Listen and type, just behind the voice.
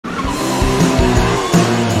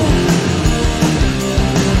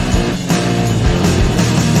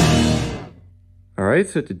Alright,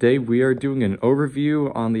 so today we are doing an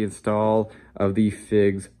overview on the install of the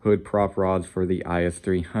FIGS hood prop rods for the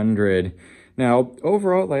IS300. Now,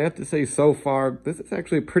 overall, I have to say so far, this is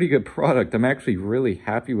actually a pretty good product. I'm actually really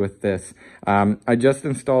happy with this. I just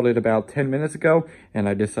installed it about 10 minutes ago, and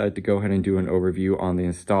I decided to go ahead and do an overview on the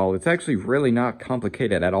install. It's actually really not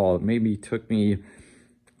complicated at all. It maybe took me,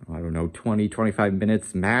 I don't know, 20, 25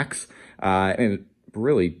 minutes max, and it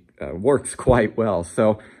really works quite well.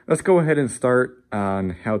 So let's go ahead and start on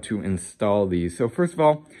how to install these. So first of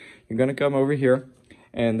all, you're going to come over here,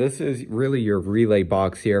 and this is really your relay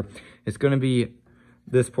box here. It's going to be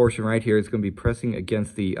this portion right here. It's going to be pressing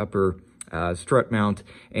against the upper strut mount,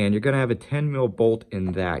 and you're going to have a 10 mil bolt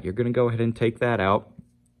in that. You're going to go ahead and take that out.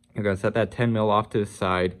 You're going to set that 10 mil off to the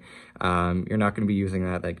side. You're not going to be using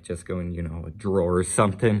that, like just going, a drawer or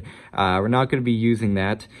something. We're not going to be using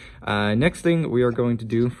that. Next thing we are going to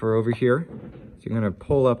do for over here, so you're going to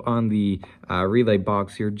pull up on the relay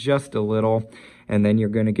box here just a little, and then you're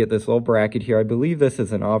going to get this little bracket here. I believe this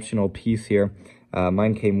is an optional piece here.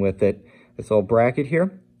 Mine came with it. This little bracket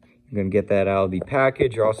here. You're going to get that out of the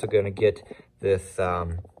package. You're also going to get this,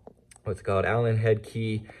 what's called Allen head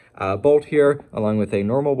key bolt here, along with a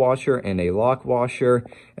normal washer and a lock washer.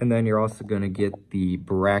 And then you're also going to get the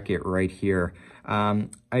bracket right here.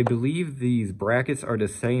 I believe these brackets are the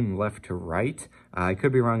same left to right. I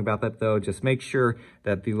could be wrong about that though. Just make sure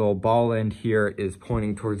that the little ball end here is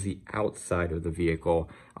pointing towards the outside of the vehicle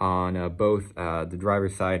on both the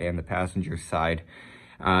driver's side and the passenger side.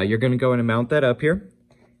 You're going to go in and mount that up here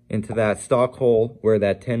into that stock hole where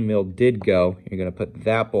that 10 mil did go. You're going to put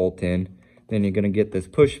that bolt in. Then you're going to get this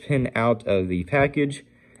push pin out of the package,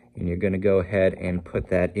 and you're going to go ahead and put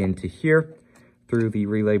that into here through the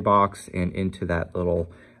relay box and into that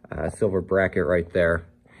little silver bracket right there.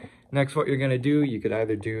 Next, what you're going to do, you could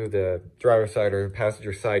either do the driver's side or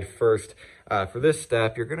passenger side first. For this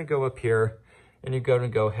step, you're going to go up here, and you're going to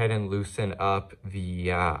go ahead and loosen up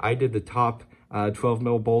the, I did the top 12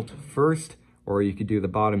 mil bolt first, or you could do the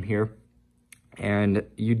bottom here. And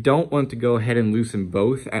you don't want to go ahead and loosen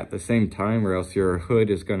both at the same time, or else your hood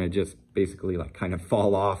is going to just basically like kind of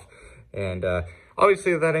fall off. And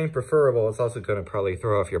obviously that ain't preferable. It's also going to probably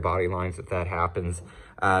throw off your body lines if that happens.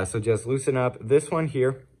 So just loosen up this one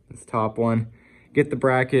here, this top one. Get the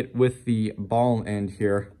bracket with the ball end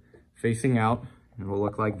here facing out. It will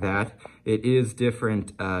look like that. It is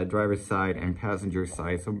different driver's side and passenger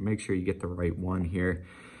side, so make sure you get the right one here.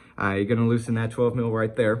 You're going to loosen that 12 mil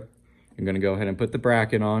right there. You're going to go ahead and put the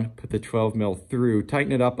bracket on, put the 12 mil through,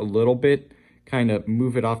 tighten it up a little bit, kind of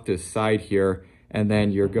move it off to the side here, and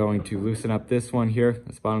then you're going to loosen up this one here,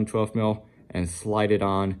 this bottom 12 mil, and slide it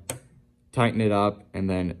on, tighten it up, and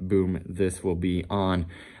then boom, this will be on.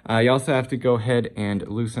 You also have to go ahead and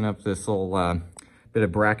loosen up this little bit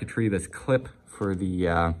of bracketry, this clip for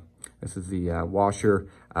the, this is the washer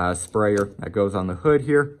sprayer that goes on the hood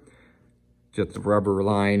here. Just a rubber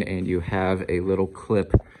line, and you have a little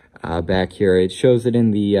clip back here. It shows it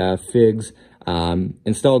in the FIGS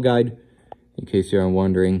install guide. In case you're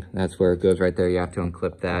wondering, that's where it goes right there. You have to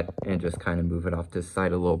unclip that and just kind of move it off to the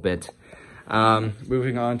side a little bit.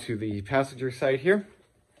 Moving on to the passenger side here.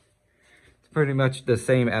 It's pretty much the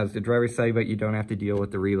same as the driver's side, but you don't have to deal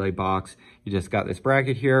with the relay box. You just got this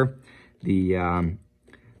bracket here, the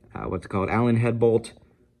what's called Allen head bolt,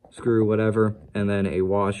 screw, whatever, and then a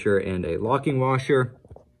washer and a locking washer.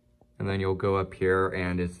 And then you'll go up here,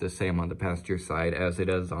 and it's the same on the passenger side as it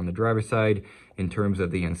is on the driver's side in terms of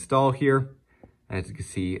the install here. As you can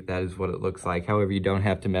see, that is what it looks like. However, you don't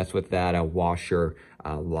have to mess with that washer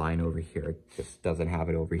line over here. It just doesn't have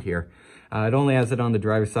it over here. It only has it on the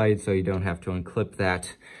driver's side, so you don't have to unclip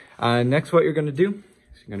that. Next, what you're going to do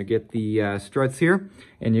is you're going to get the struts here,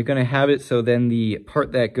 and you're going to have it so then the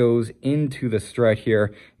part that goes into the strut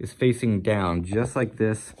here is facing down, just like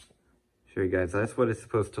this. Show you guys, that's what it's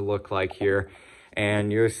supposed to look like here.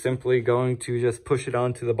 And you're simply going to just push it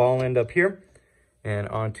onto the ball end up here and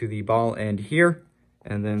onto the ball end here,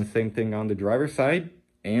 and then same thing on the driver's side,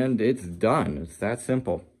 and it's done. It's that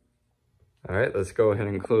simple. All right, let's go ahead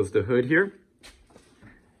and close the hood here.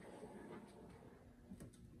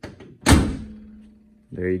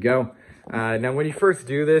 There you go. Now when you first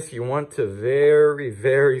do this, you want to very,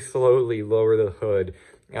 very slowly lower the hood.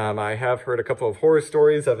 I have heard a couple of horror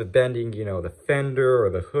stories of it bending, the fender or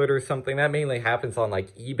the hood or something. That mainly happens on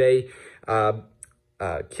like eBay.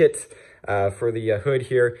 kit for the hood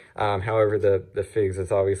here. However, the figs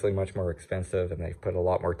is obviously much more expensive, and they've put a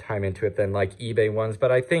lot more time into it than like eBay ones.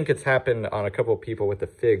 But I think it's happened on a couple of people with the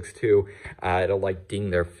figs too. It'll like ding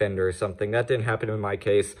their fender or something. That didn't happen in my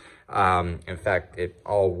case. In fact, it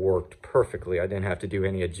all worked perfectly. I didn't have to do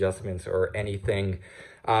any adjustments or anything.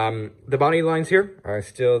 The body lines here are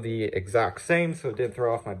still the exact same, so it did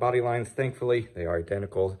throw off my body lines. Thankfully, they are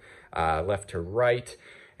identical left to right,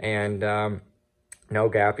 and no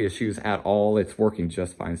gap issues at all. It's working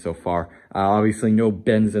just fine so far. Obviously, no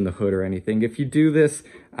bends in the hood or anything. If you do this,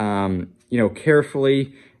 you know,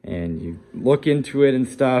 carefully, and you look into it and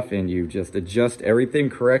stuff, and you just adjust everything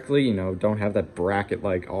correctly, you know, don't have that bracket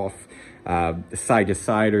like off side to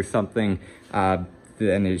side or something,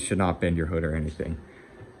 then it should not bend your hood or anything.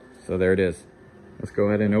 So there it is. Let's go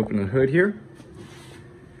ahead and open the hood here.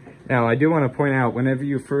 Now, I do want to point out, whenever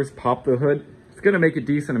you first pop the hood, it's going to make a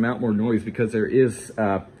decent amount more noise because there is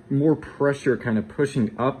more pressure kind of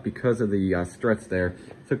pushing up because of the struts there.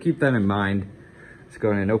 So keep that in mind. Let's go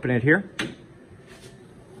ahead and open it here.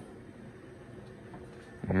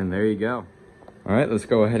 And there you go. All right, let's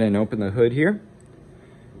go ahead and open the hood here.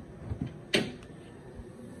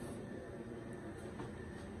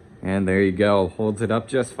 And there you go. Holds it up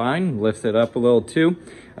just fine. Lifts it up a little too.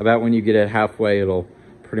 About when you get it halfway, it'll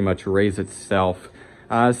pretty much raise itself.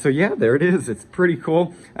 So yeah, there it is. It's pretty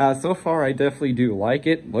cool. So far, I definitely do like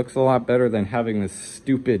it. Looks a lot better than having this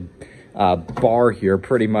stupid bar here,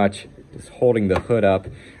 pretty much just holding the hood up.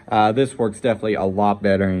 This works definitely a lot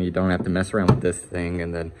better, and you don't have to mess around with this thing.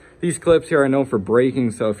 And then these clips here are known for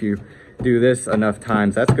breaking, so if you do this enough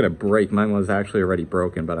times, that's gonna break. Mine was actually already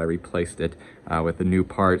broken, but I replaced it with the new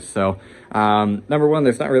parts. So number one,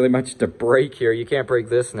 there's not really much to break here. You can't break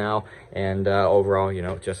this now, and overall, you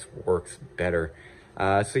know, it just works better.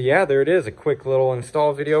 So yeah, there it is, a quick little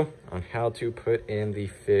install video on how to put in the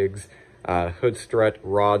figs, hood strut,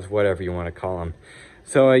 rods, whatever you want to call them.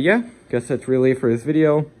 So yeah, guess that's really it for this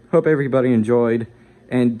video. Hope everybody enjoyed,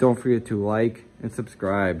 and don't forget to like and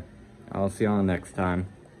subscribe. I'll see you all next time.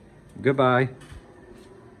 Goodbye.